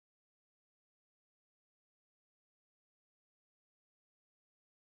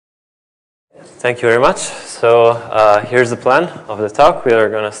Thank you very much. So here's the plan of the talk. We are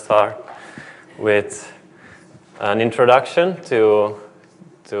going to start with an introduction to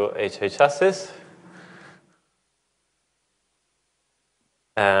HHSs.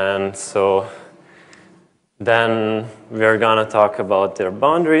 And so then we are going to talk about their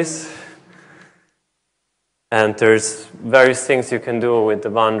boundaries. And there's various things you can do with the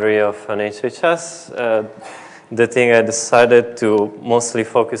boundary of an HHS. The thing I decided to mostly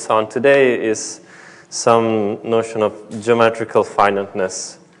focus on today is some notion of geometrical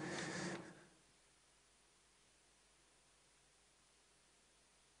finiteness.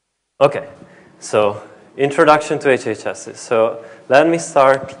 Okay, so introduction to HHSs. So let me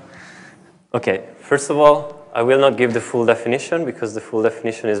start. Okay, first of all, I will not give the full definition because the full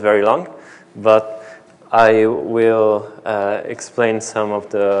definition is very long, but I will explain some of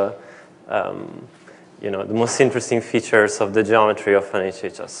the the most interesting features of the geometry of an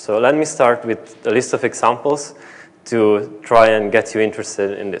HHS. So let me start with a list of examples to try and get you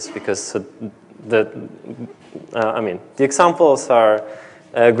interested in this, because the examples are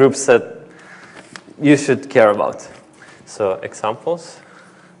groups that you should care about. So examples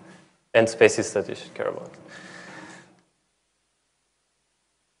and spaces that you should care about.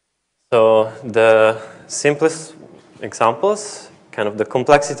 So the simplest examples, kind of the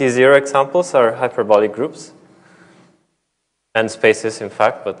complexity zero examples, are hyperbolic groups and spaces, in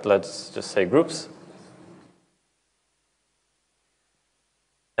fact, but let's just say groups.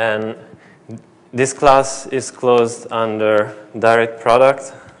 And this class is closed under direct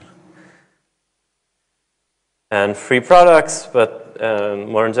product and free products, but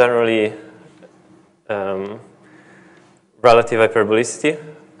more generally relative hyperbolicity.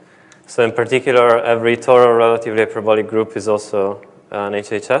 So in particular, every total relatively hyperbolic group is also an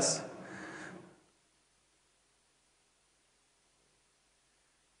HHS.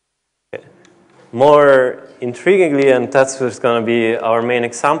 Okay. More intriguingly, and that's what's going to be our main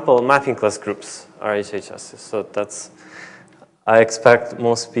example, mapping class groups are HHSs. So I expect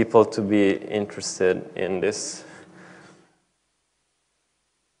most people to be interested in this.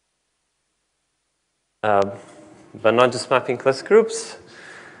 But not just mapping class groups.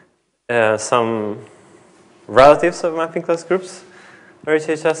 Some relatives of mapping class groups are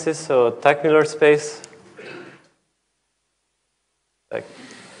HHSs, so Teichmüller space,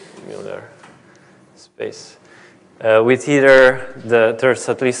 Teichmüller space, with either there's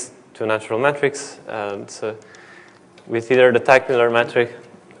at least two natural metrics, so with either the Teichmüller metric,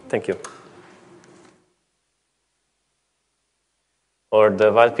 thank you, or the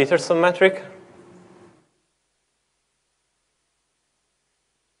Weil-Peterson metric.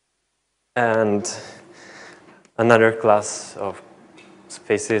 And another class of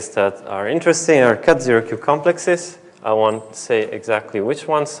spaces that are interesting are cut zero cube complexes. I won't say exactly which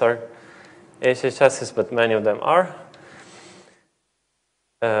ones are HHSs, but many of them are.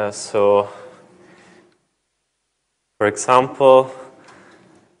 So, for example,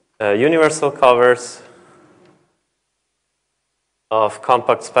 universal covers of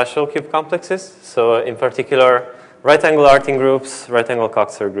compact special cube complexes. So, in particular, right-angle arting groups, right-angle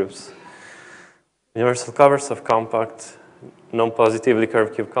Coxer groups. Universal covers of compact non-positively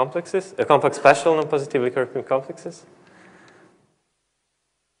curved cube complexes, compact special non-positively curved cube complexes.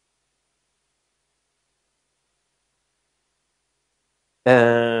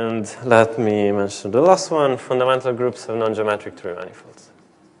 And let me mention the last one, fundamental groups of non-geometric true manifolds.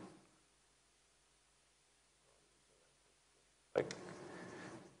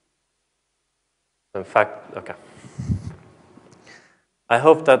 In fact, okay. I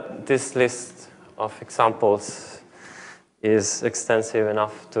hope that this list of examples is extensive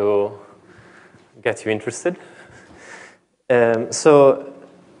enough to get you interested. As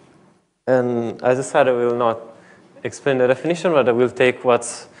I said, I will not explain the definition, but I will take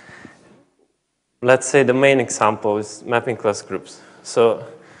what's, let's say, the main example is mapping class groups. So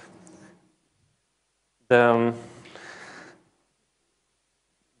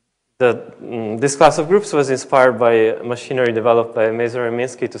this class of groups was inspired by machinery developed by Mazur and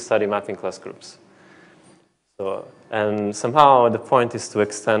Minsky to study mapping class groups. So, and somehow the point is to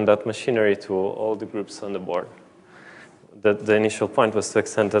extend that machinery to all the groups on the board. The initial point was to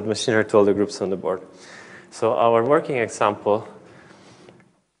extend that machinery to all the groups on the board. So our working example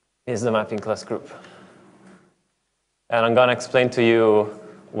is the mapping class group. And I'm going to explain to you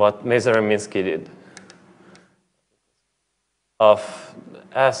what Mazur and Minsky did. Of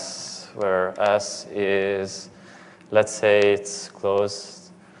S, where S is, let's say it's closed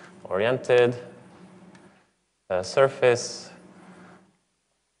oriented surface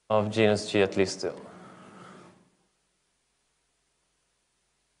of genus G at least 2.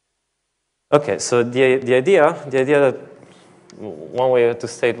 Okay, so the idea that one way to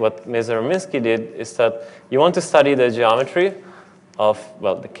state what Mazur-Minsky did is that you want to study the geometry of,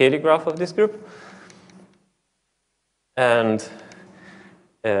 well, the Cayley graph of this group. And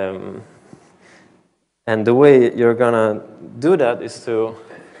the way you're going to do that is to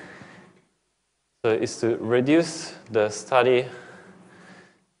reduce the study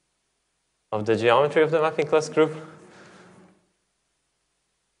of the geometry of the mapping class group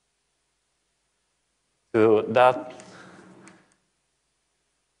to that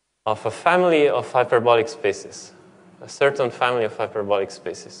of a family of hyperbolic spaces, a certain family of hyperbolic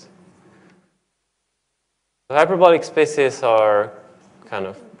spaces. The hyperbolic spaces are kind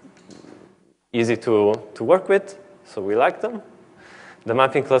of easy to work with, so we like them. The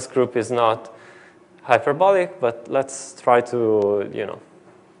mapping class group is not hyperbolic, but let's try to,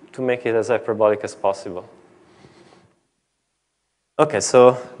 to make it as hyperbolic as possible. Okay,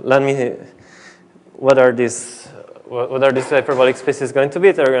 so what are these hyperbolic spaces going to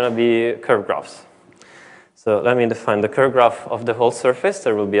be? They're going to be curve graphs. So let me define the curve graph of the whole surface.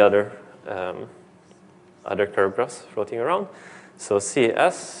 There will be other curve graphs floating around. So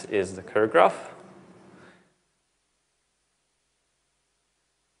CS is the curve graph.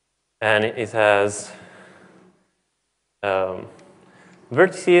 And it has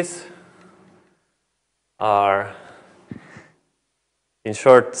vertices are, in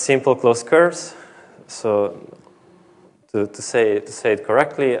short, simple closed curves. So to say it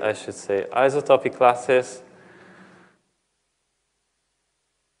correctly, I should say isotopic classes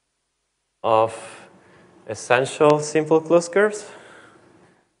of essential simple closed curves.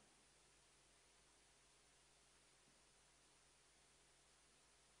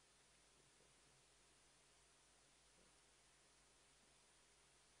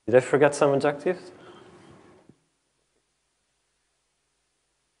 Did I forget some adjectives?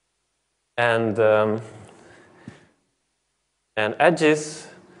 And edges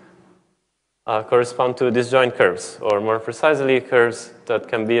correspond to disjoint curves, or more precisely, curves that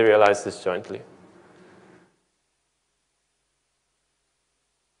can be realized disjointly.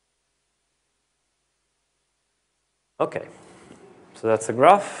 Okay, so that's a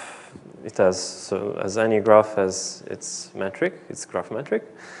graph. It has, so as any graph has its metric, its graph metric.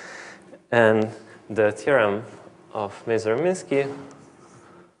 And the theorem of Mazur-Minsky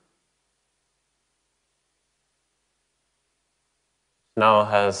now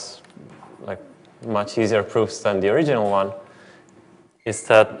has like much easier proofs than the original one, is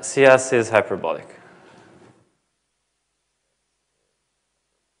that CS is hyperbolic.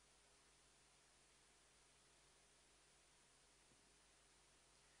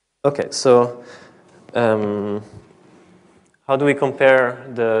 Okay, so how do we compare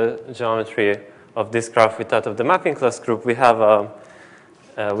the geometry of this graph with that of the mapping class group? We have a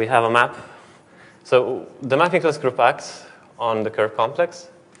map. So the mapping class group acts on the curve complex,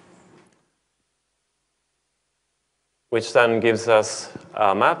 which then gives us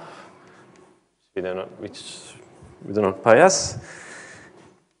a map, which we do not pi s,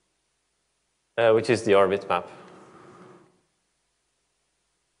 which is the orbit map.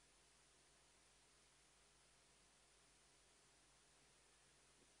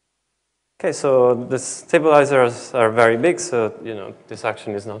 Okay, so the stabilizers are very big, so this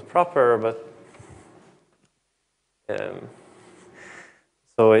action is not proper, but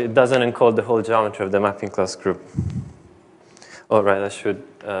so it doesn't encode the whole geometry of the mapping class group. All right, I should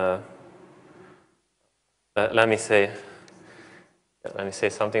let me say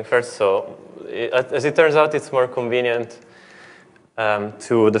something first. So as it turns out, it's more convenient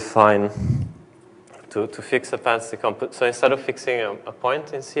to define. To fix a Pants decomposition. So instead of fixing a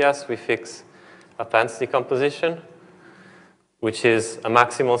point in CS, we fix a Pants decomposition, which is a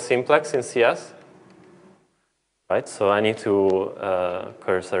maximal simplex in CS. Right? So I need to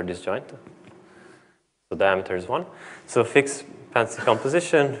curves are disjoint. So diameter is 1. So fix Pants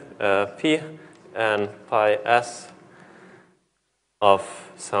decomposition, P and pi S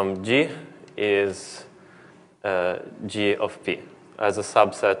of some G is G of P as a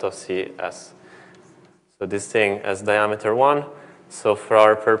subset of CS. So this thing has diameter 1. So for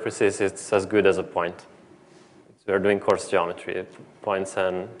our purposes, it's as good as a point. We're doing coarse geometry. Points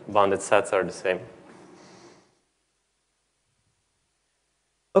and bounded sets are the same.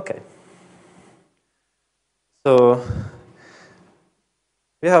 Okay. So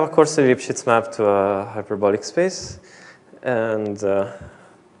we have a Korsakoff-Lipschitz map to a hyperbolic space. And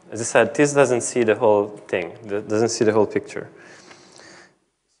as I said, this doesn't see the whole thing. It doesn't see the whole picture.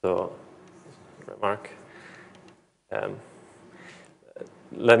 So remark.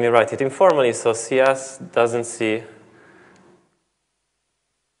 Let me write it informally. So CS doesn't see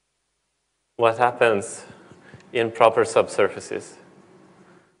what happens in proper subsurfaces.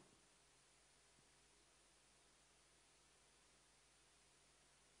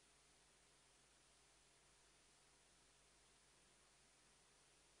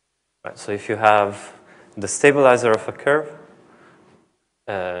 Right, so if you have the stabilizer of a curve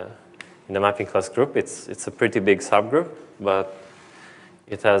in the mapping class group, it's a pretty big subgroup, but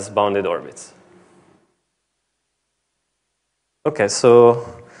it has bounded orbits. Okay, so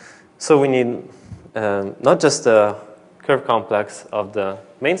we need not just the curve complex of the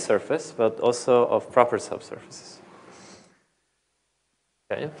main surface, but also of proper subsurfaces.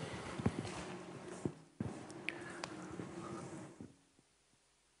 Okay.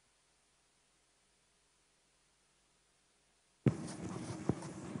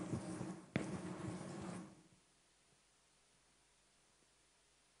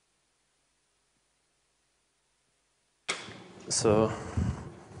 So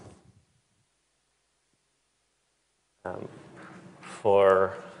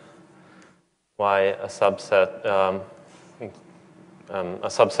for Y a subset, a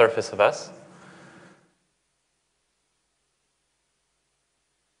subsurface of S,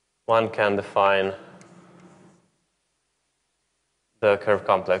 one can define the curve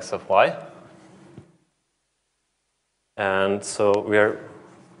complex of Y. And so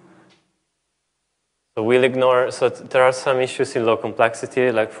we'll ignore, so there are some issues in low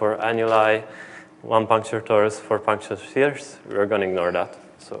complexity, like for annuli, one puncture torus, 4 puncture spheres. We're going to ignore that.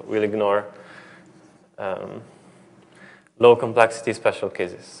 So we'll ignore low complexity special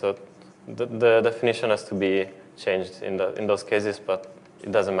cases. So the definition has to be changed in those cases, but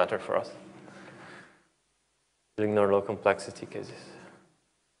it doesn't matter for us. We'll ignore low complexity cases.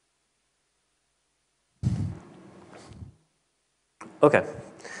 Okay.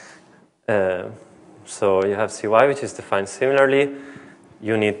 So you have CY, which is defined similarly.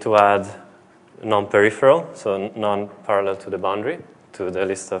 You need to add non-peripheral, so non-parallel to the boundary, to the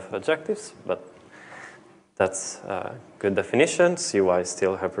list of adjectives, but that's a good definition. CY is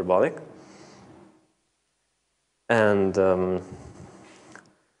still hyperbolic. And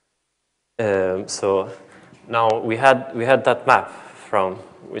so now we had that map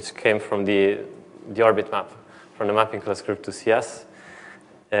which came from the orbit map, from the mapping class group to CS.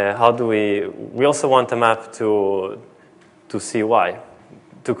 How do we also want a map to CY,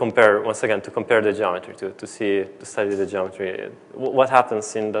 to compare, once again, to compare the geometry, to study the geometry, what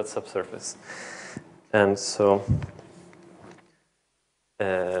happens in that subsurface. And so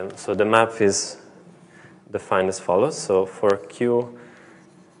the map is defined as follows. So for Q,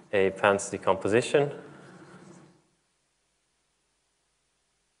 a Pants decomposition,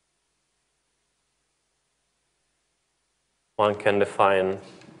 one can define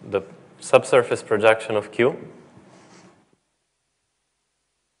the subsurface projection of Q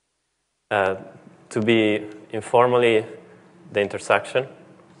to be informally the intersection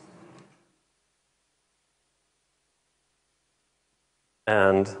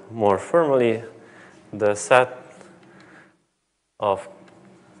and more formally the set of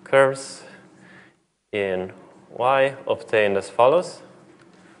curves in Y obtained as follows.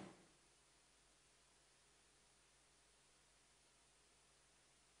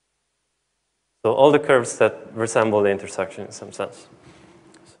 So all the curves that resemble the intersection in some sense.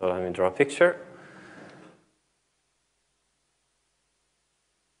 So let me draw a picture.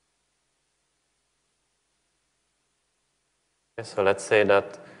 Okay, so let's say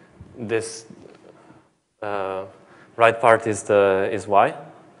that this right part is Y,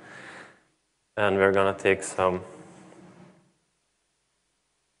 and we're going to take some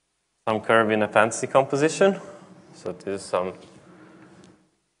curve in a Pants decomposition. So this is some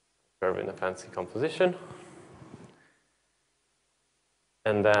curve in a Pants decomposition.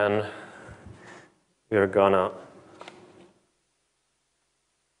 And then we're going to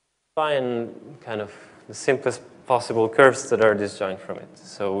find kind of the simplest possible curves that are disjoint from it.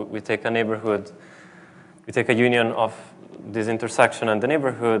 So we take a neighborhood, we take a union of this intersection and the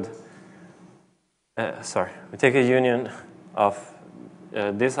neighborhood. We take a union of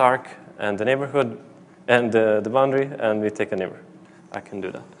this arc and the neighborhood and the boundary, and we take a neighborhood. I can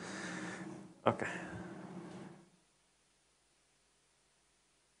do that. Okay.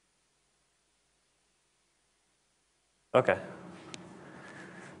 Okay.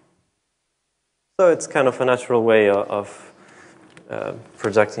 So it's kind of a natural way of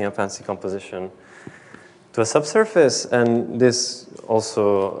projecting a Pants decomposition to a subsurface, and this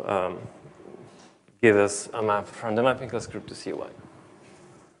also gives us a map from the mapping class group to CY.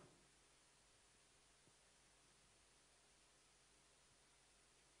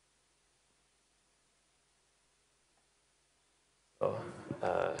 So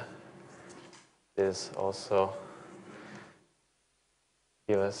this also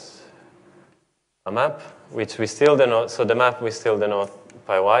gives us a map, which we still denote. So the map we still denote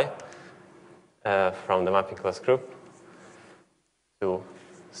by y from the mapping class group to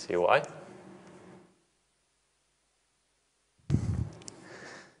cy.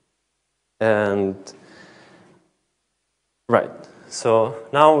 And right, so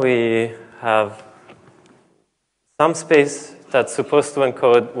now we have some space that's supposed to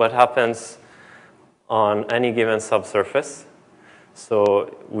encode what happens on any given subsurface.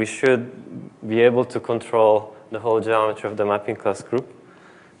 So we should be able to control the whole geometry of the mapping class group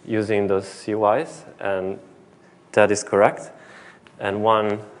using those CYs, and that is correct. And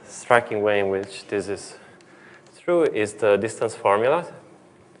one striking way in which this is true is the distance formula.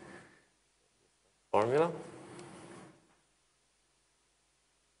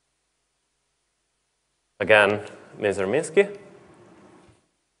 Again, Mazur-Minsky.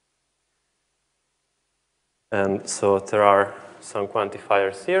 And so there are some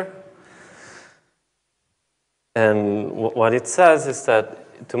quantifiers here. And what it says is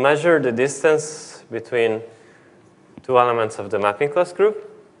that to measure the distance between two elements of the mapping class group,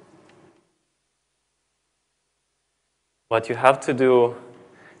 what you have to do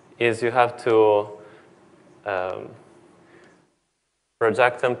is you have to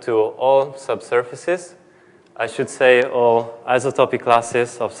project them to all subsurfaces. I should say all isotopic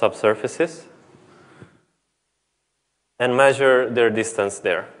classes of subsurfaces, and measure their distance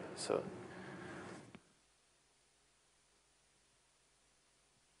there. So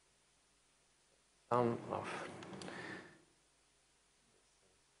sum of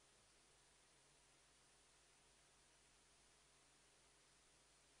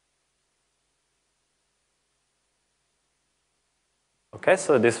okay,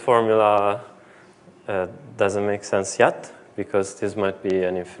 so this formula doesn't make sense yet because this might be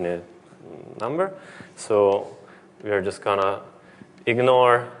an infinite number. So we are just gonna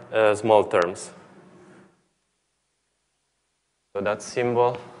ignore small terms. So that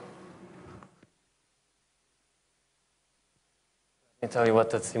symbol, let me tell you what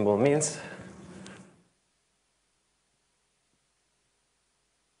that symbol means.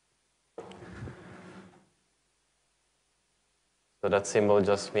 So that symbol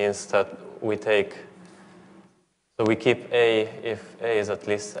just means that we take, so we keep A if A is at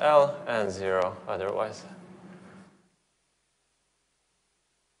least L and 0 otherwise.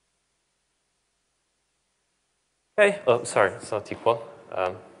 Okay, oh, sorry, it's not equal.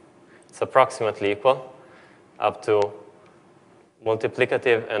 It's approximately equal up to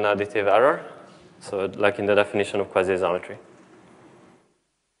multiplicative and additive error. So like in the definition of quasi-isometry.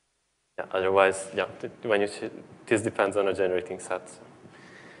 Yeah, otherwise, yeah, when you this depends on a generating set. So.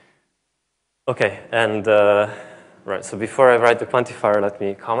 Okay, and right. So before I write the quantifier, let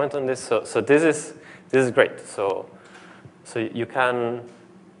me comment on this. So this is great. So you can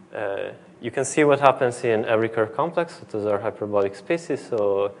see what happens in every curve complex. So those are hyperbolic spaces.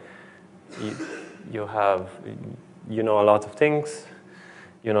 So you know a lot of things.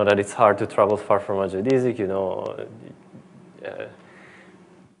 You know that it's hard to travel far from a geodesic. You know.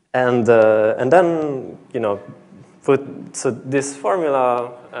 And then so this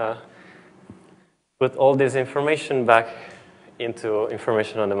formula put all this information back into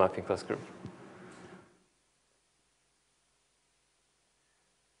information on the mapping class group.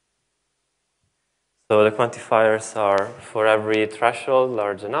 So the quantifiers are for every threshold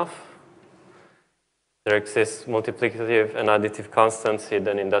large enough. There exists multiplicative and additive constants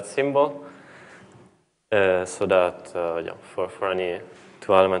hidden in that symbol, so that for any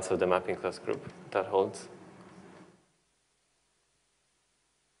two elements of the mapping class group that holds.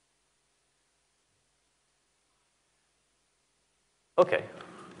 Okay,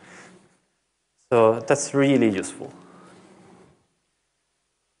 so that's really useful.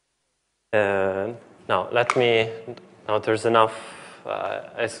 Now there's enough,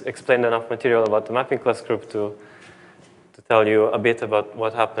 I explained enough material about the mapping class group to tell you a bit about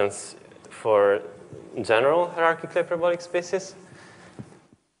what happens for general hierarchically hyperbolic spaces.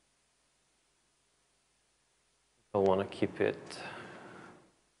 I want to keep it,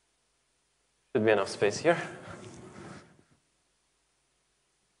 should be enough space here.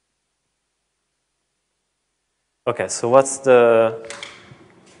 Okay, so what's the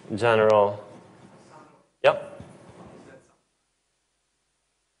general? Yep.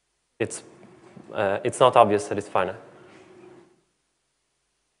 It's not obvious that it's finite.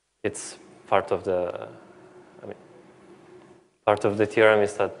 It's part of the, part of the theorem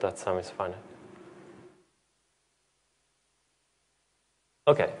is that sum is finite.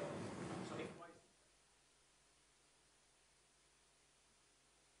 Okay.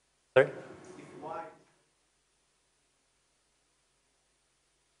 Sorry?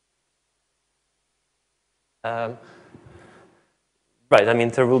 Um, right, I mean,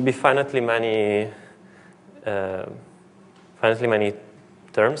 there will be finitely many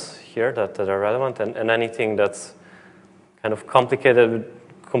terms here that are relevant, and anything that's kind of complicated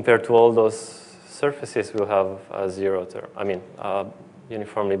compared to all those surfaces will have a zero term. I mean, a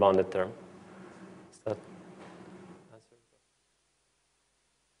uniformly bounded term. Is that answer?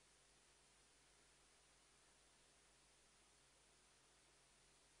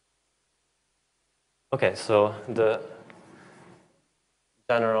 Okay, so the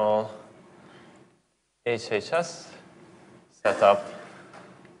general HHS setup.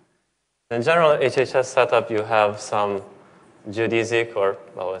 In general HHS setup, you have some geodesic, or,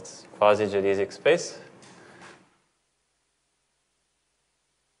 well, it's quasi-geodesic space.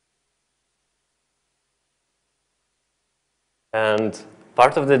 And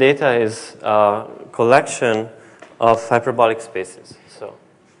part of the data is a collection of hyperbolic spaces. So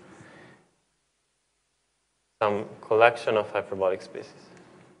some collection of hyperbolic spaces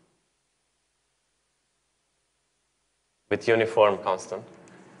with uniform constant.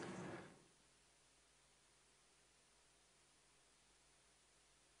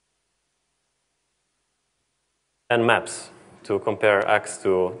 And maps to compare x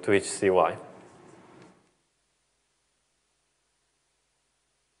to each cy.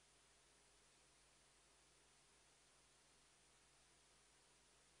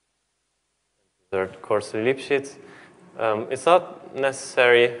 They're coarsely Lipschitz. It's not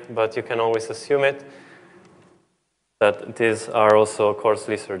necessary, but you can always assume it, that these are also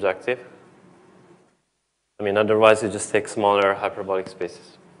coarsely surjective. I mean, otherwise you just take smaller hyperbolic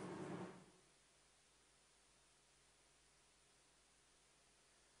spaces.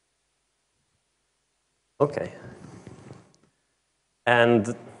 Okay.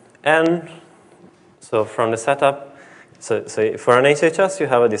 And n, so from the setup, so for an HHS, you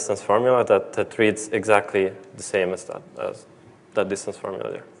have a distance formula that reads exactly the same as that distance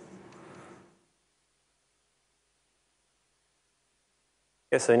formula there.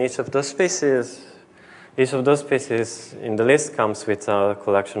 Okay, so in each of those spaces in the list comes with a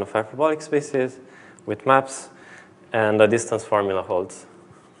collection of hyperbolic spaces with maps, and the distance formula holds.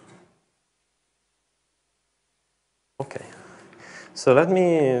 Okay. So let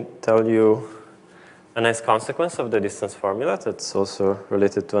me tell you a nice consequence of the distance formula that's also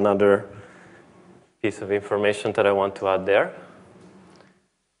related to another piece of information that I want to add there.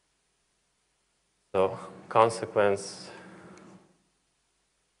 So consequence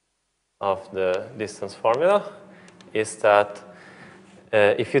of the distance formula is that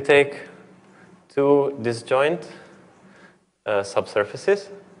if you take two disjoint subsurfaces,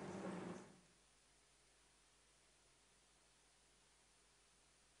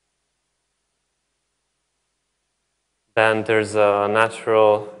 then there's a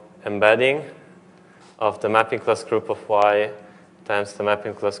natural embedding of the mapping class group of y times the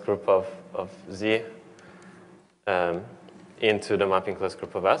mapping class group of z into the mapping class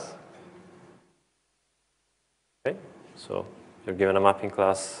group of s. Okay, so you're given a mapping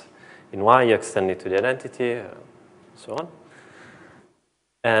class in y, you extend it to the identity, so on.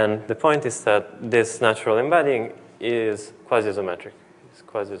 And the point is that this natural embedding is quasi-isometric. It's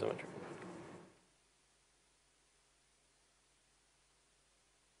quasi-isometric.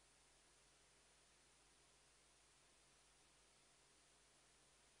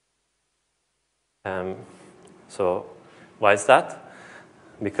 So why is that?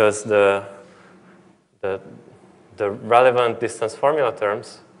 Because the relevant distance formula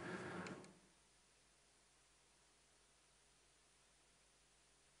terms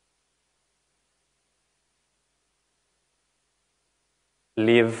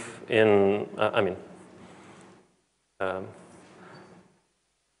live in,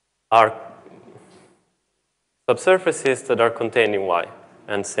 are subsurfaces that are contained in y,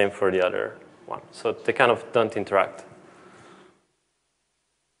 and same for the other one. So they kind of don't interact.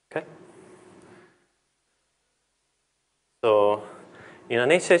 Okay? So in an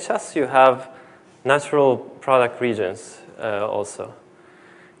HHS, you have natural product regions also.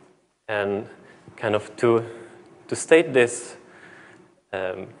 And kind of to state this,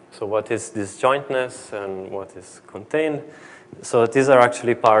 so what is disjointness and what is contained? So these are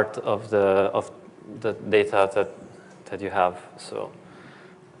actually part of the data that you have. So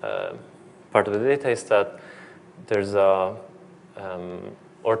part of the data is that there's a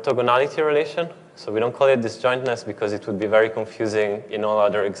orthogonality relation. So we don't call it disjointness because it would be very confusing in all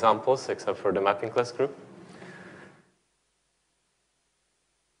other examples except for the mapping class group.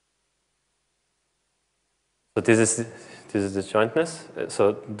 So this is disjointness.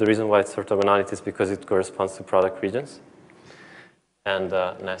 So the reason why it's orthogonality is because it corresponds to product regions and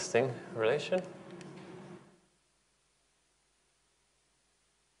nesting relation.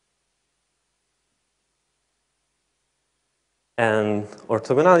 And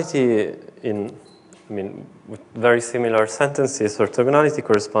orthogonality with very similar sentences, orthogonality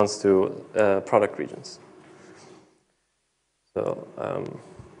corresponds to product regions. So,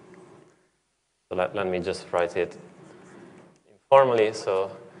 let me just write it informally.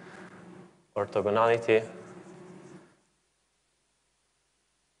 So orthogonality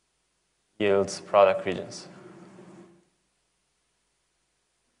yields product regions.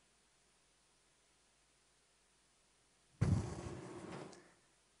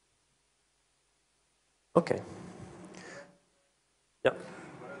 Okay. Yeah.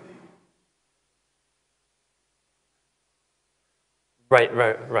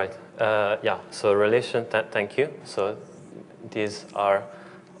 Right. Yeah, so relation, thank you. So these are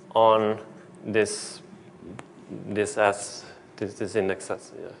on this index as,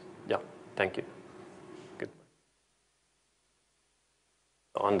 yeah, thank you. Good.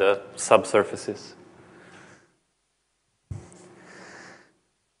 On the subsurfaces.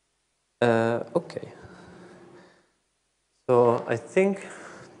 Okay. So I think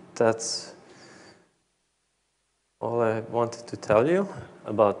that's all I wanted to tell you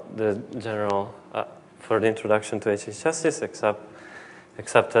about the general, for the introduction to HHSs,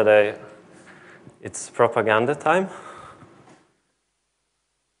 except that it's propaganda time.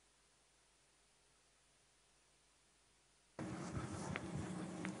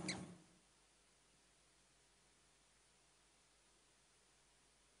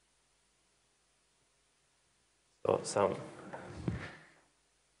 So some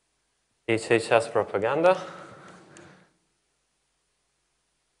HHS propaganda.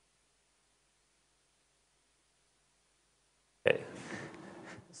 Okay.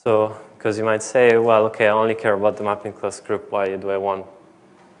 So, because you might say, well, okay, I only care about the mapping class group. Why do I want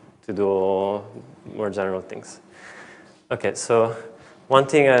to do more general things? Okay, so one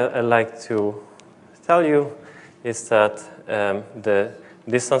thing I'd like to tell you is that the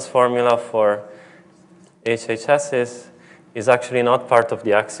distance formula for HHSs is actually not part of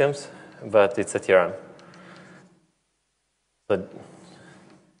the axioms, but it's a theorem.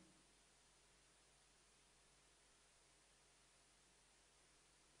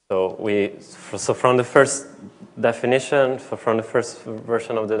 So from the first definition, from the first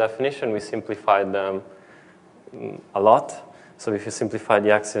version of the definition, we simplified them a lot. So if you simplify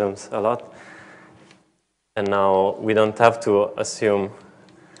the axioms a lot, and now we don't have to assume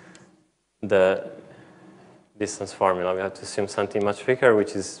the distance formula. We have to assume something much bigger,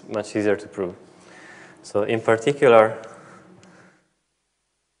 which is much easier to prove. So in particular,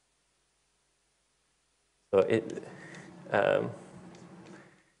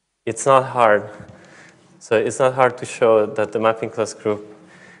 it's not hard. So it's not hard to show that the mapping class group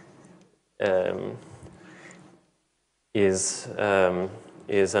is an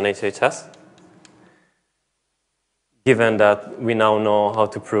HHS, given that we now know how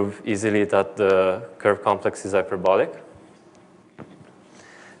to prove easily that the curve complex is hyperbolic.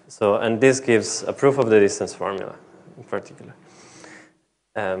 So, and this gives a proof of the distance formula in particular.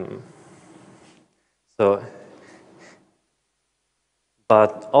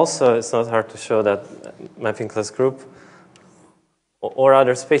 But also it's not hard to show that mapping class group or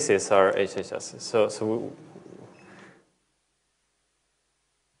other spaces are HHSs.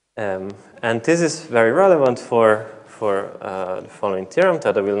 And this is very relevant for the following theorem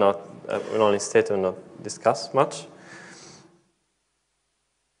that I will only state and not discuss much.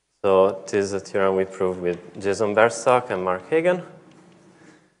 So this is a theorem we proved with Jason Berstock and Mark Hagen.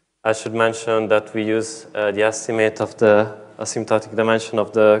 I should mention that we use the estimate of the asymptotic dimension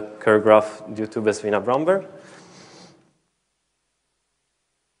of the curve graph due to Besvina-Bromberg.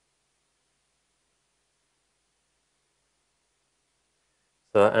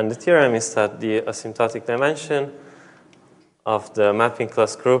 So, and the theorem is that the asymptotic dimension of the mapping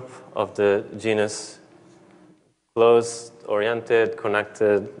class group of the genus closed, oriented,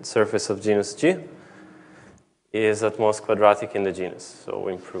 connected surface of genus G is at most quadratic in the genus. So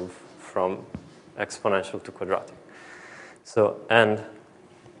we improve from exponential to quadratic. So, and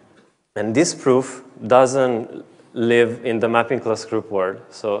this proof doesn't live in the mapping class group world.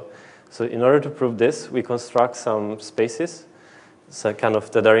 So in order to prove this, we construct some spaces, so kind of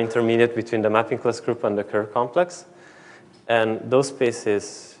that are intermediate between the mapping class group and the curve complex. And those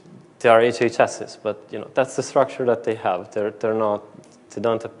spaces, they are HHSs, but that's the structure that they have. They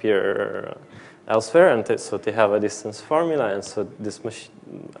don't appear elsewhere, and so they have a distance formula, and so this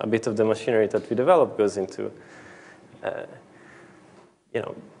a bit of the machinery that we develop goes into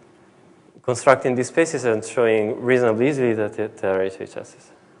constructing these spaces and showing reasonably easily that they are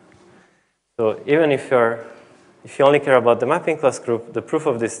HHSs. So even if you only care about the mapping class group, the proof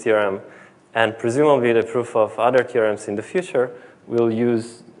of this theorem And presumably the proof of other theorems in the future will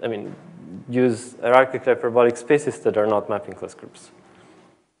use, use hierarchical hyperbolic spaces that are not mapping class groups.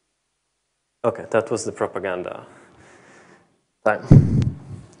 Okay, that was the propaganda time.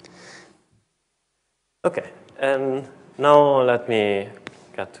 Okay, and now let me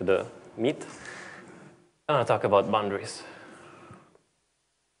get to the meat. I want to talk about boundaries.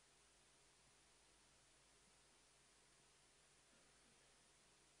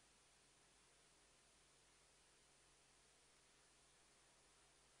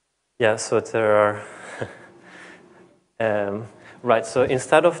 Yeah, so there are, right, so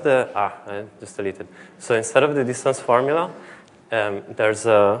instead of the, I just deleted. So instead of the distance formula, there's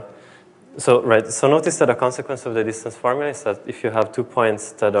a, so notice that a consequence of the distance formula is that if you have 2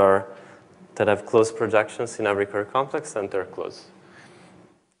 points that have closed projections in every Kerr complex, then they're closed.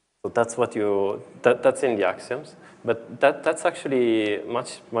 So that's what that's in the axioms, but that's actually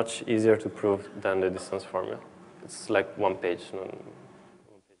much easier to prove than the distance formula. It's like one page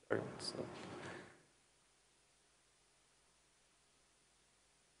argument. So.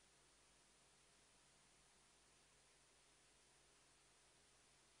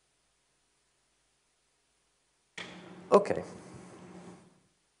 Okay.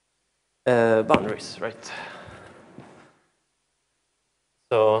 Boundaries, right?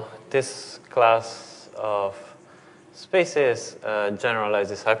 So this class of spaces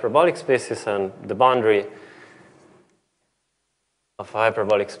generalizes hyperbolic spaces, and the boundary of a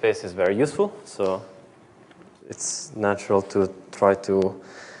hyperbolic space is very useful. So it's natural to try to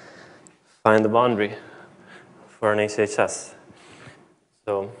find the boundary for an HHS.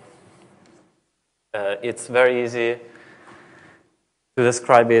 So it's very easy to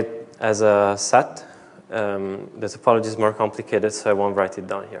describe it as a set. The topology is more complicated, so I won't write it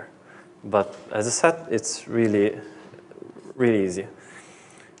down here. But as a set, it's really easy.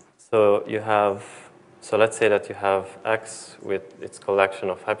 So you have, so let's say that you have X with its collection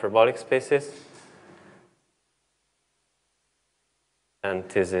of hyperbolic spaces, and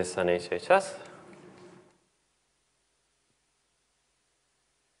this is an HHS.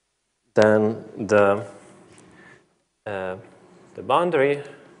 Then the boundary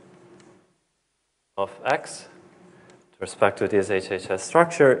of X with respect to this HHS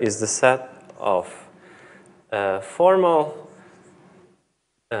structure is the set of formal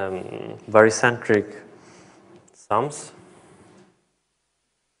barycentric sums,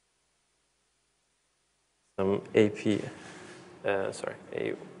 some AP,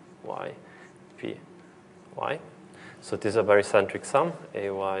 AYPY. So this is a barycentric sum,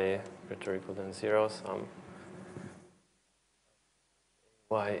 AY greater or equal than 0, sum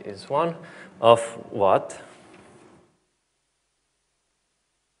Y is 1, of what?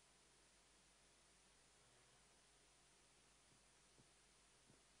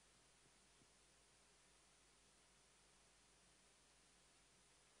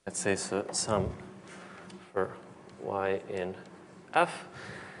 Let's say so, sum for Y in F.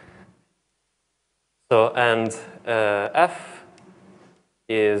 So, and F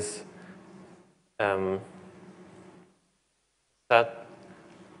is set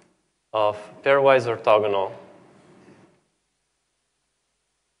of pairwise orthogonal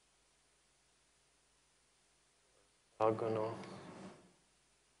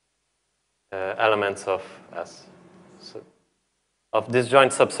elements of S. So of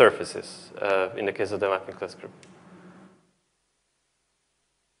disjoint subsurfaces in the case of the mapping class group.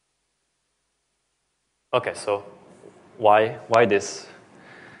 Okay, so why this?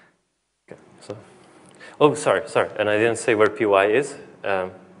 Okay, so, oh, sorry, and I didn't say where PY is.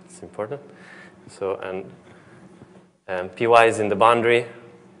 It's important. So, and PY is in the boundary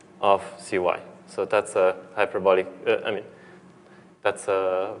of CY. So that's a hyperbolic, that's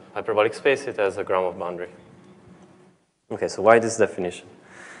a hyperbolic space. It has a Gromov boundary. Okay, so why this definition?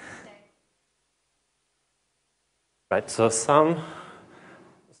 Right, so sum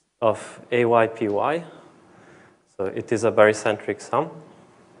of AYPY, so it is a barycentric sum.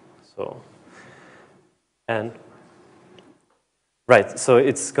 So, and, right, so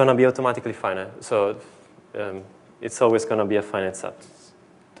it's going to be automatically finite. So it's always going to be a finite set.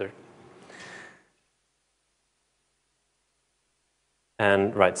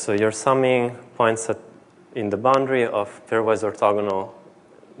 And right, so you're summing points in the boundary of pairwise orthogonal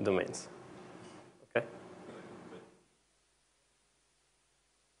domains. Okay?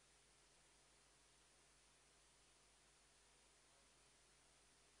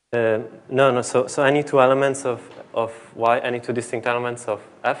 No, so any two elements of Y, any two distinct elements of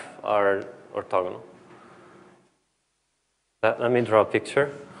F are orthogonal. Let me draw a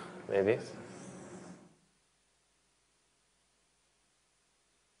picture, maybe.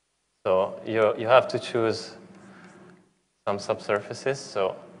 So you have to choose some subsurfaces.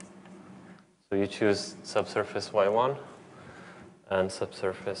 So you choose subsurface y1 and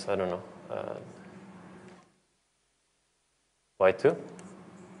subsurface, I don't know, y2.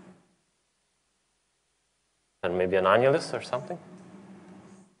 And maybe an annulus or something.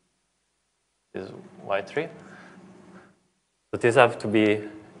 This is y3. So these have to be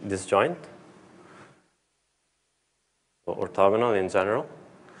disjoint, or orthogonal in general.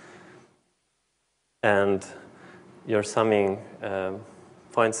 And you're summing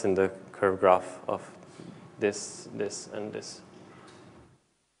points in the curve graph of this, this, and this.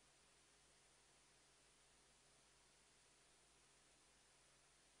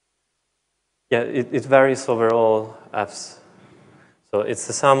 Yeah, it varies over all f's. So it's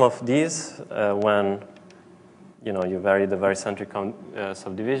the sum of these when you vary the barycentric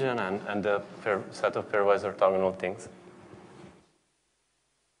subdivision and the set of pairwise orthogonal things.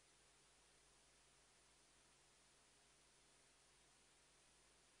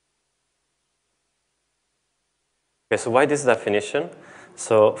 Okay, so why this definition?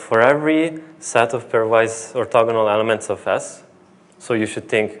 So for every set of pairwise orthogonal elements of S, so you should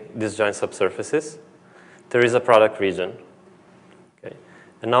think disjoint subsurfaces, there is a product region. Okay.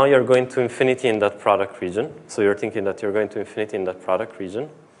 And now you're going to infinity in that product region. So you're thinking that you're going to infinity in that product region.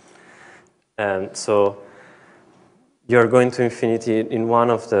 And so you're going to infinity in one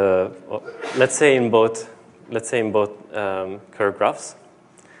of the, let's say in both curve graphs.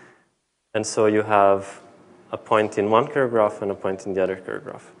 And so you have a point in one curve graph and a point in the other curve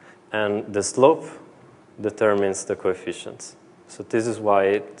graph. And the slope determines the coefficients. So this is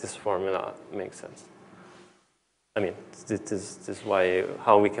why this formula makes sense. I mean, this is why,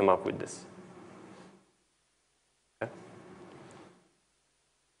 how we came up with this. Okay.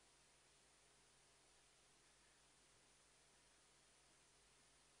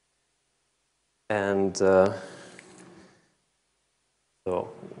 And so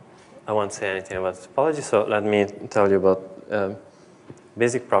I won't say anything about topology, so let me tell you about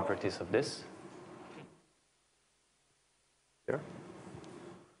basic properties of this. Here.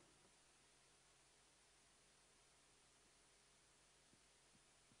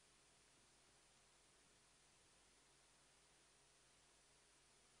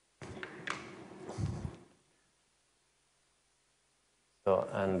 So,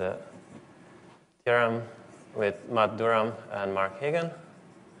 and the theorem with Matt Durham and Mark Hagan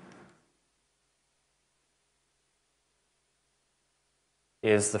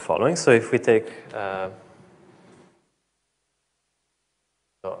is the following. So if we take so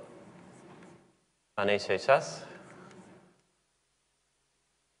an HHS,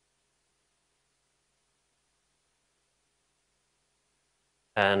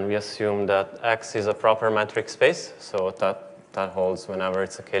 and we assume that X is a proper metric space, so that holds whenever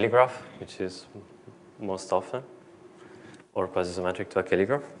it's a Cayley graph, which is most often, or quasi-symmetric to a Cayley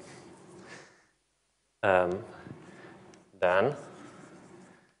graph. Then,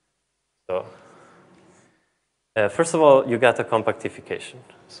 so first of all, you get a compactification.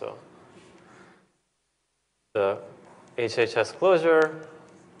 So the HHS closure,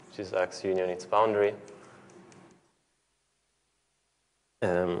 which is X union its boundary,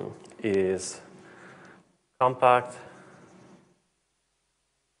 is compact,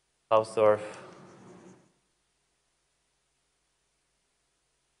 Hausdorff,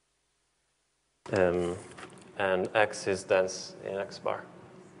 and X is dense in X bar.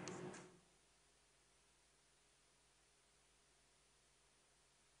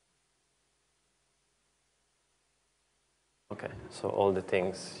 Okay, so all the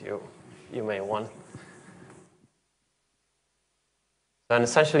things you may want. And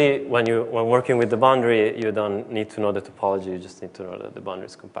essentially, when working with the boundary, you don't need to know the topology. You just need to know that the boundary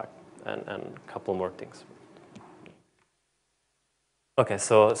is compact, and a couple more things. Okay,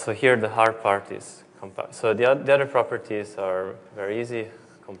 so here the hard part is compact. So the other properties are very easy.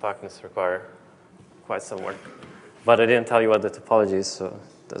 Compactness require quite some work, but I didn't tell you what the topology is, so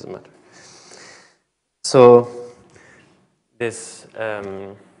it doesn't matter. So this,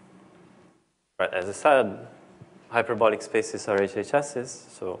 right, as I said, hyperbolic spaces are HHSs,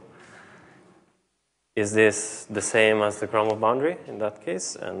 so is this the same as the Gromov boundary in that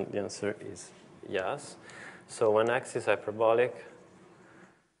case? And the answer is yes. So when X is hyperbolic,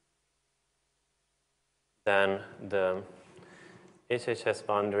 then the HHS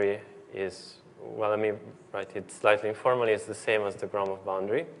boundary is, well, let me write it slightly informally, it's the same as the Gromov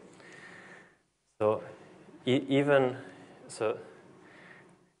boundary. So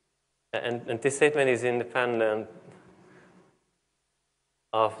and this statement is independent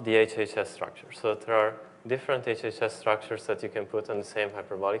of the HHS structure. So there are different HHS structures that you can put on the same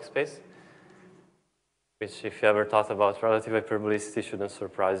hyperbolic space, which if you ever thought about relative hyperbolicity shouldn't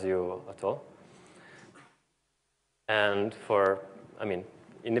surprise you at all. And for, I mean,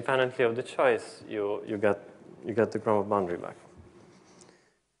 independently of the choice, you get the Gromov boundary back.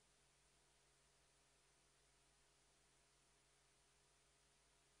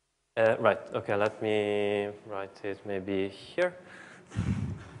 Right, okay, let me write it maybe here.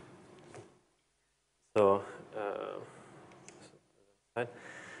 So, right.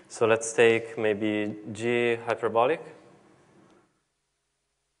 So let's take maybe G hyperbolic,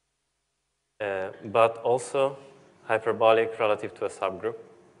 but also hyperbolic relative to a subgroup.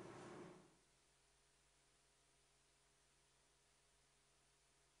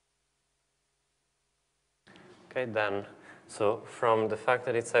 Okay, then, so from the fact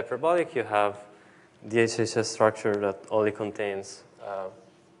that it's hyperbolic, you have the HHS structure that only contains,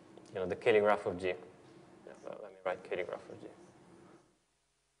 the Cayley graph of G. Yeah, well, let me write Cayley graph of G.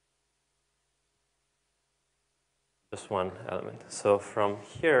 Just one element. So from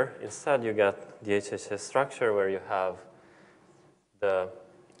here, instead, you get the HHS structure where you have the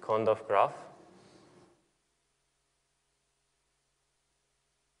Kondov graph.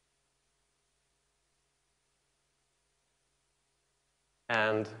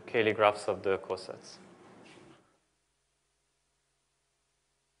 And Cayley graphs of the cosets.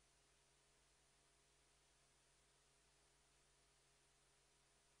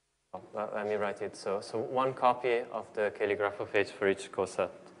 Let me write it. So one copy of the Cayley graph of H for each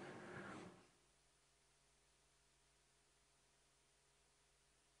coset.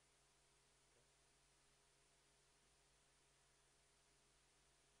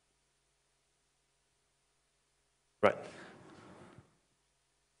 Right.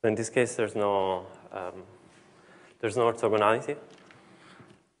 So in this case, there's no orthogonality,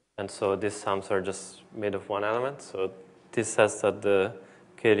 and so these sums are just made of one element. So this says that the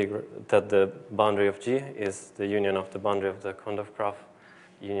boundary of G is the union of the boundary of the Kondov graph,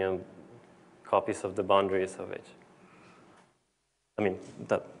 union copies of the boundaries of H. I mean,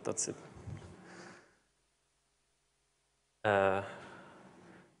 that's it. Okay,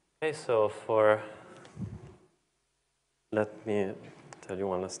 so let me tell you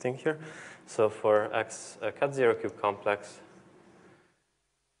one last thing here. So for X cat zero cube complex,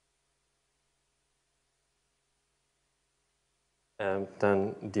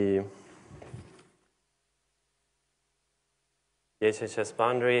 then the HHS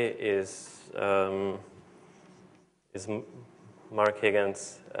boundary is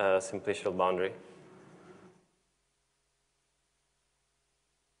Mark-Higgins simplicial boundary.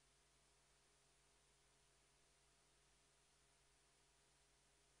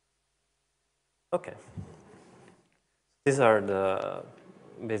 Okay. These are the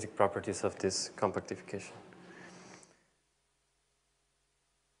basic properties of this compactification.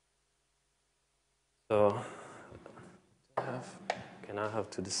 So can I have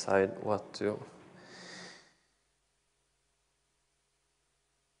to decide what to?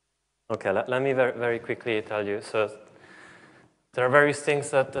 Okay, let me very quickly tell you. So there are various things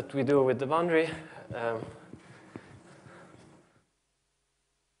that we do with the boundary.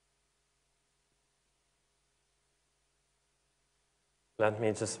 Let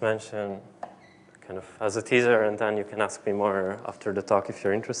me just mention kind of as a teaser, and then you can ask me more after the talk if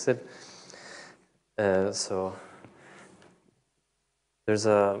you're interested. So there's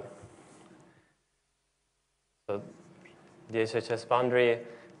so the HHS boundary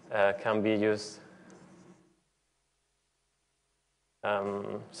can be used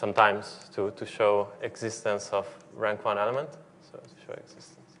sometimes to show existence of rank 1 element. So to show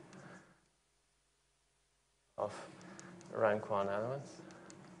existence of rank 1 elements.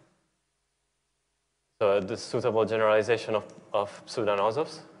 So the suitable generalization of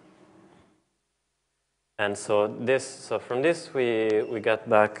pseudo-Nosovs. And so from this we get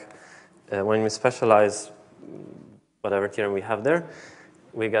back, when we specialize whatever theorem we have there,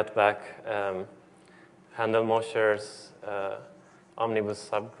 we get back Handel-Mosher's omnibus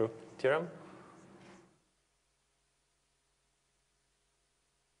subgroup theorem.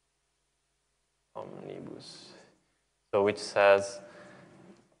 Omnibus. So which says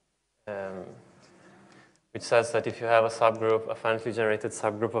that if you have a subgroup, a finitely generated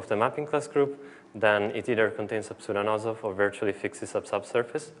subgroup of the mapping class group, then it either contains a pseudo-Nosov or virtually fixes a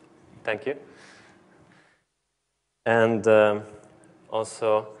subsurface. Thank you. And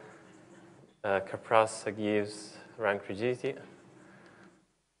also, Capras gives rank rigidity.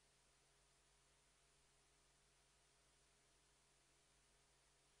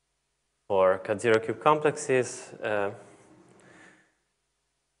 For cat zero cube complexes,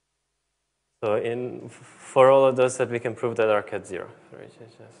 So for all of those that we can prove that are cat 0 for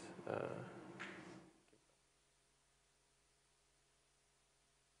HHS.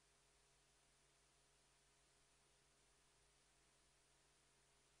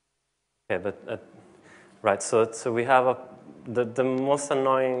 Okay, but right. So we have the most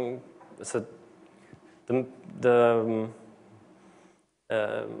annoying. So the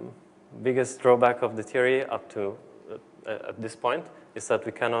biggest drawback of the theory up to at this point is that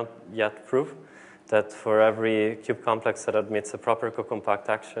we cannot yet prove that for every cube complex that admits a proper co-compact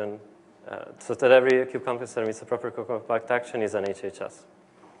action, so that every cube complex that admits a proper co-compact action is an HHS.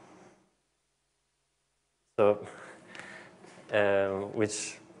 So,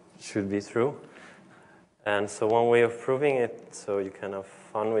 which should be true. And so one way of proving it, so you can have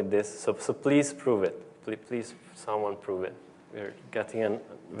fun with this. So please prove it. Please someone prove it. We're getting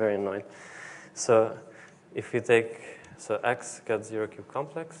very annoyed. So if you take, so X cat 0 cube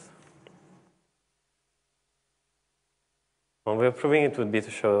complex. One way of proving it would be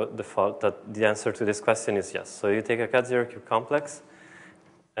to show that the answer to this question is yes. So you take a cat 0 cube complex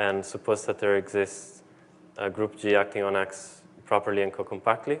and suppose that there exists a group G acting on X properly and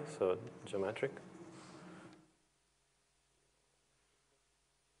co-compactly, so geometric.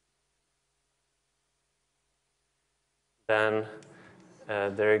 Then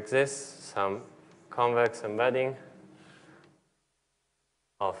there exists some convex embedding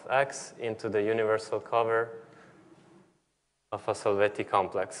of X into the universal cover of a Salvetti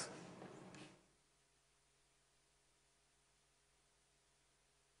complex.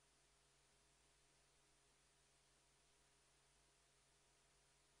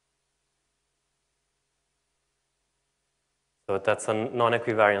 So that's a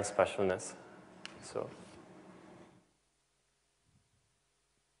non-equivariant specialness. So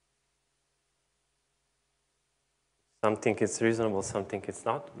some think it's reasonable, some think it's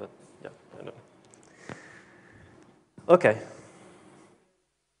not, but yeah, I don't know. Okay.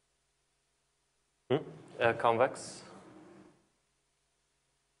 Convex.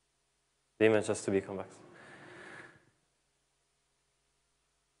 The image has to be convex.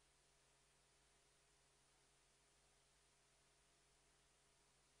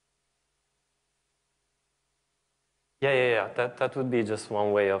 Yeah. That would be just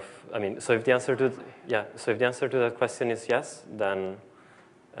one way of. I mean, so if the answer to that question is yes, then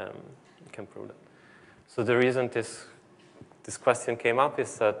you can prove that. So the reason this question came up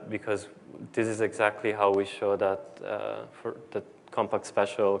is that because this is exactly how we show that for the compact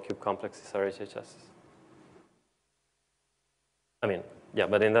special cube complexes are HHSs. I mean, yeah,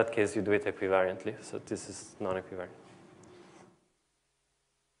 but in that case you do it equivariantly. So this is non-equivariant.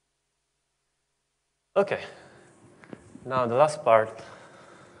 Okay. Now the last part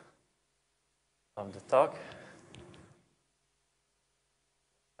of the talk,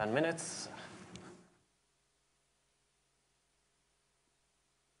 10 minutes.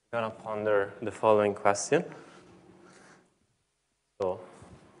 I'm going to ponder the following question. So,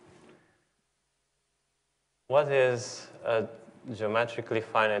 what is a geometrically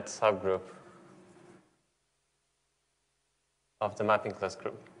finite subgroup of the mapping class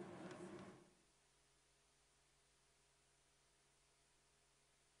group?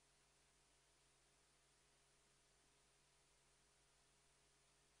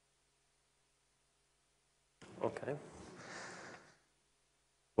 Okay.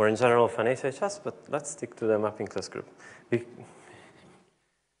 We're in general of an HHS, but let's stick to the mapping class group.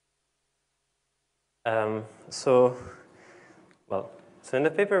 So in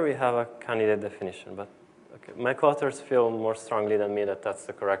the paper we have a candidate definition, but okay, my co-authors feel more strongly than me that that's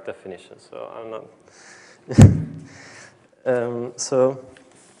the correct definition, so I'm not.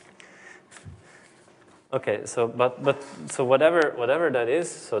 Okay, so whatever that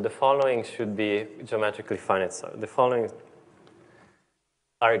is, so the following should be geometrically finite. So the following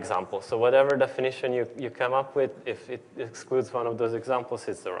are examples. So whatever definition you come up with, if it excludes one of those examples,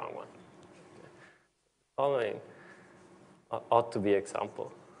 it's the wrong one. Okay. Following ought to be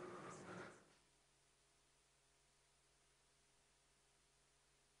example.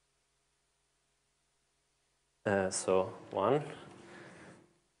 So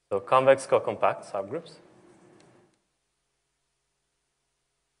convex co-compact subgroups.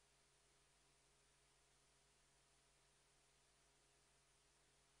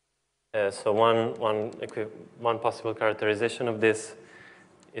 So one possible characterization of this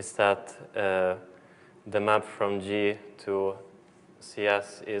is that the map from G to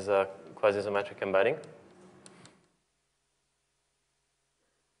CS is a quasi-symmetric embedding.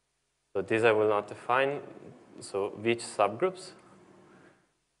 So these I will not define. So which subgroups?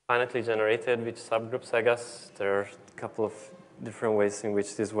 Finitely generated which subgroups, I guess. There are a couple of different ways in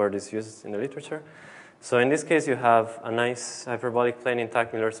which this word is used in the literature. So in this case, you have a nice hyperbolic plane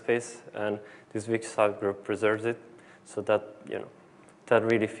intact Miller space, and this weak subgroup preserves it, so that that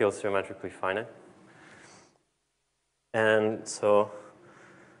really feels geometrically finite. And so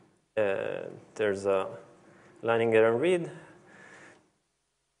there's a Leininger and Reed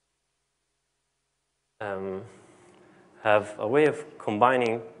have a way of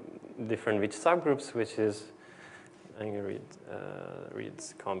combining different Veitch subgroups, which is Leininger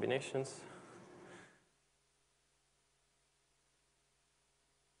Reed's combinations.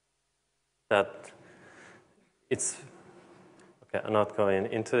 That it's okay. I'm not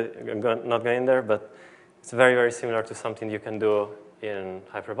going there, but it's very, very similar to something you can do in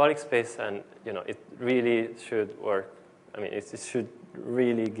hyperbolic space, and it really should work. I mean, it should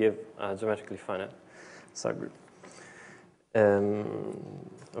really give a geometrically finite subgroup.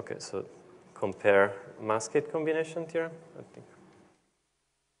 Okay, so compare mascade combination theorem, I think.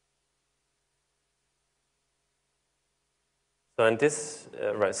 So and this,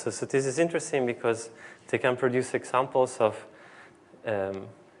 right, so this is interesting because they can produce examples of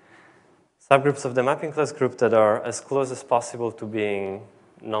subgroups of the mapping class group that are as close as possible to being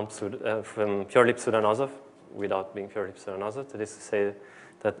from purely pseudo-Nosov without being purely pseudo-Nosov. That is to say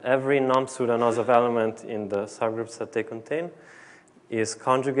that every non-pseudo-Nosov element in the subgroups that they contain is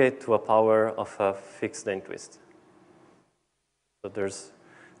conjugate to a power of a fixed Dane twist. So there's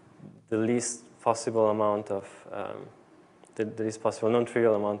the least possible amount of the least possible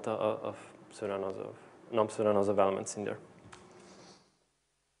non-trivial amount of pseudo-Nosov, non-pseudo-Nosov elements in there.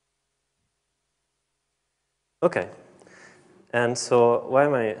 Okay, and so why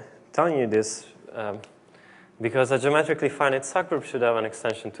am I telling you this? Because a geometrically finite subgroup should have an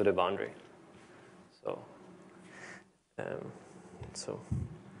extension to the boundary. So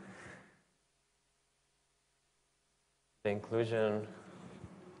the inclusion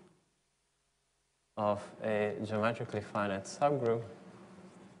of a geometrically finite subgroup,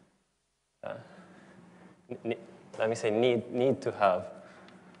 let me say need to have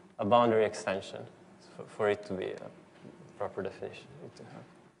a boundary extension for it to be a proper definition. Need to have.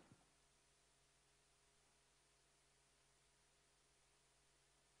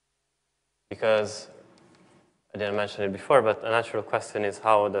 Because I didn't mention it before, but a natural question is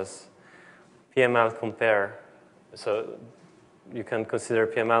how does PML compare? So you can consider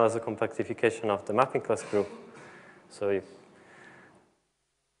PML as a compactification of the mapping class group. So if,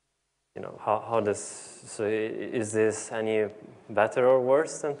 is this any better or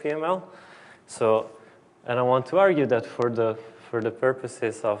worse than PML? So, and I want to argue that for the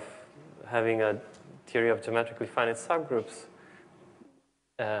purposes of having a theory of geometrically finite subgroups,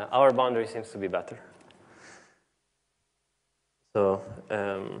 our boundary seems to be better. So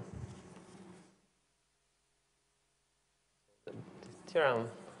the theorem,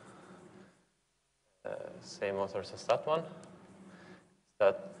 same authors as that one, is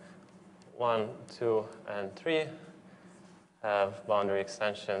that 1, 2, and 3 have boundary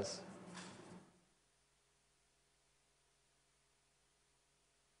extensions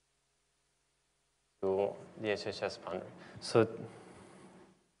to the HHS boundary. So,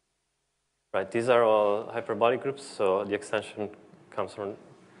 right, these are all hyperbolic groups, so the extension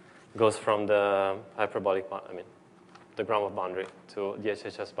goes from the hyperbolic, the Gromov boundary to the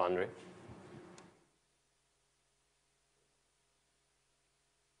HHS boundary.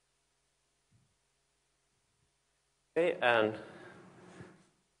 Okay, and in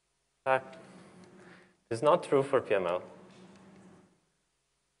fact, it's not true for PML.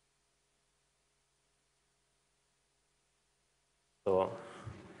 So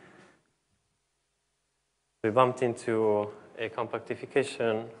we bumped into a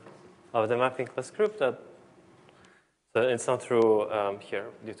compactification of the mapping class group that, so it's not true here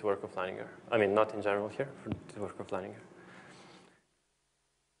due to work of Leininger. I mean, not in general here, due to work of Leininger.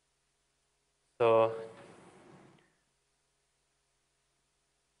 So,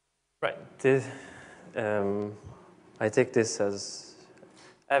 right, I take this as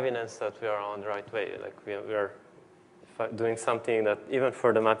evidence that we are on the right way. Like we are doing something that even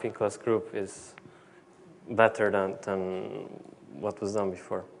for the mapping class group is better than what was done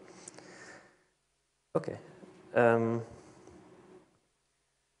before. Okay.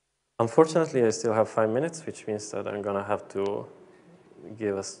 Unfortunately, I still have 5 minutes, which means that I'm going to have to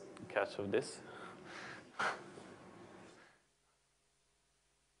give a sketch of this.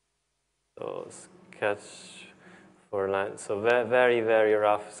 So sketch for line. So very, very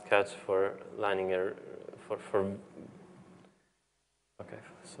rough sketch for Leininger for okay.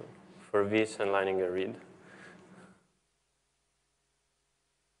 So for Veitch and Leininger Reed.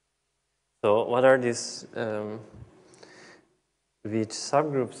 So what are these? which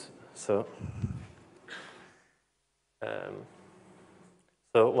subgroups, so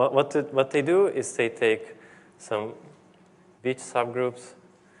what they do is they take some which subgroups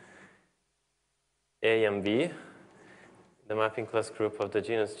A and B, the mapping class group of the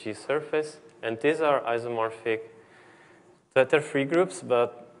genus G surface, and these are isomorphic. So they're free groups,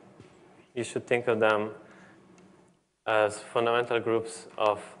 but you should think of them as fundamental groups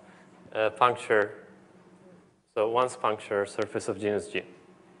of puncture, so once puncture surface of genus G.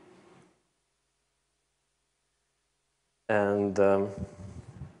 And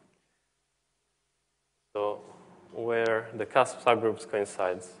so where the cusp subgroups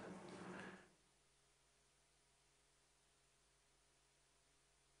coincides.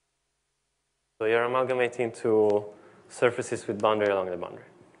 So you're amalgamating to surfaces with boundary along the boundary.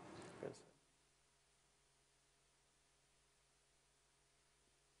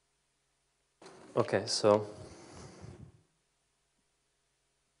 Okay, so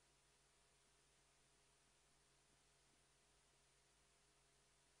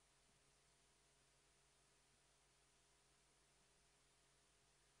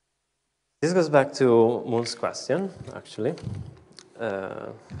this goes back to Moon's question, actually.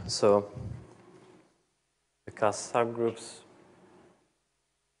 So the cusp subgroups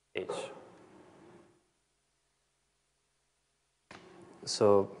H.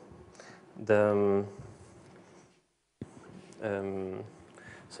 So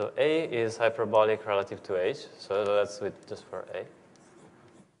so A is hyperbolic relative to H, so that's with just for A.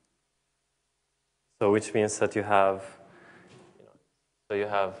 So which means that you have, so you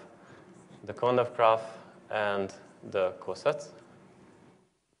have the Kondov graph and the coset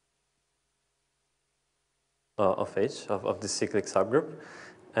of H, of this cyclic subgroup.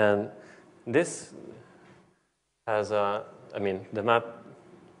 And this has a, I mean, the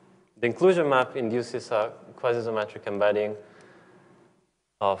inclusion map induces a quasi-isometric embedding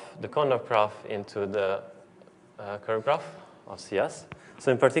of the Kondov graph into the curve graph of CS.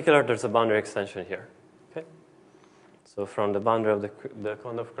 So in particular, there's a boundary extension here. Okay? So from the boundary of the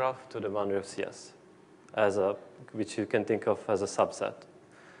Kondov graph to the boundary of CS, which you can think of as a subset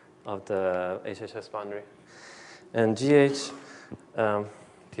of the HHS boundary. And GH,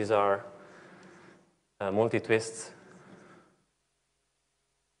 these are multi-twists.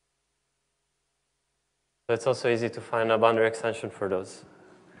 So it's also easy to find a boundary extension for those.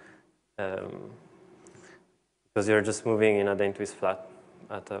 Because you're just moving in a Dane twist flat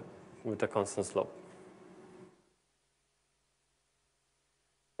with a constant slope.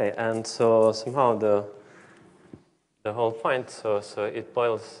 Okay, and so somehow the whole point, so it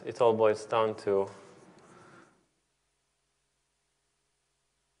all boils down to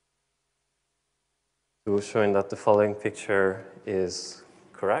showing that the following picture is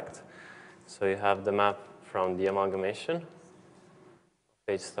correct. So you have the map from the amalgamation of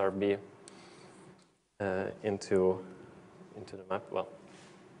H star B into the map, well,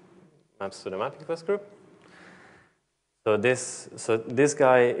 maps to the mapping class group. So this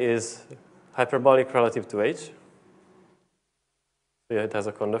guy is hyperbolic relative to H. So it has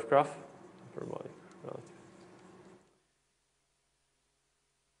a Kondov graph, hyperbolic relative.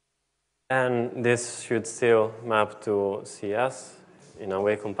 And this should still map to CS in a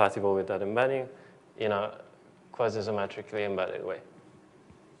way compatible with that embedding in a quasi-isometrically embedded way,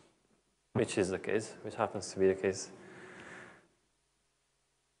 which is the case, which happens to be the case.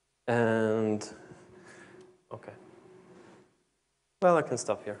 And, okay. Well, I can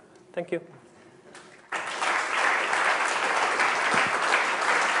stop here. Thank you.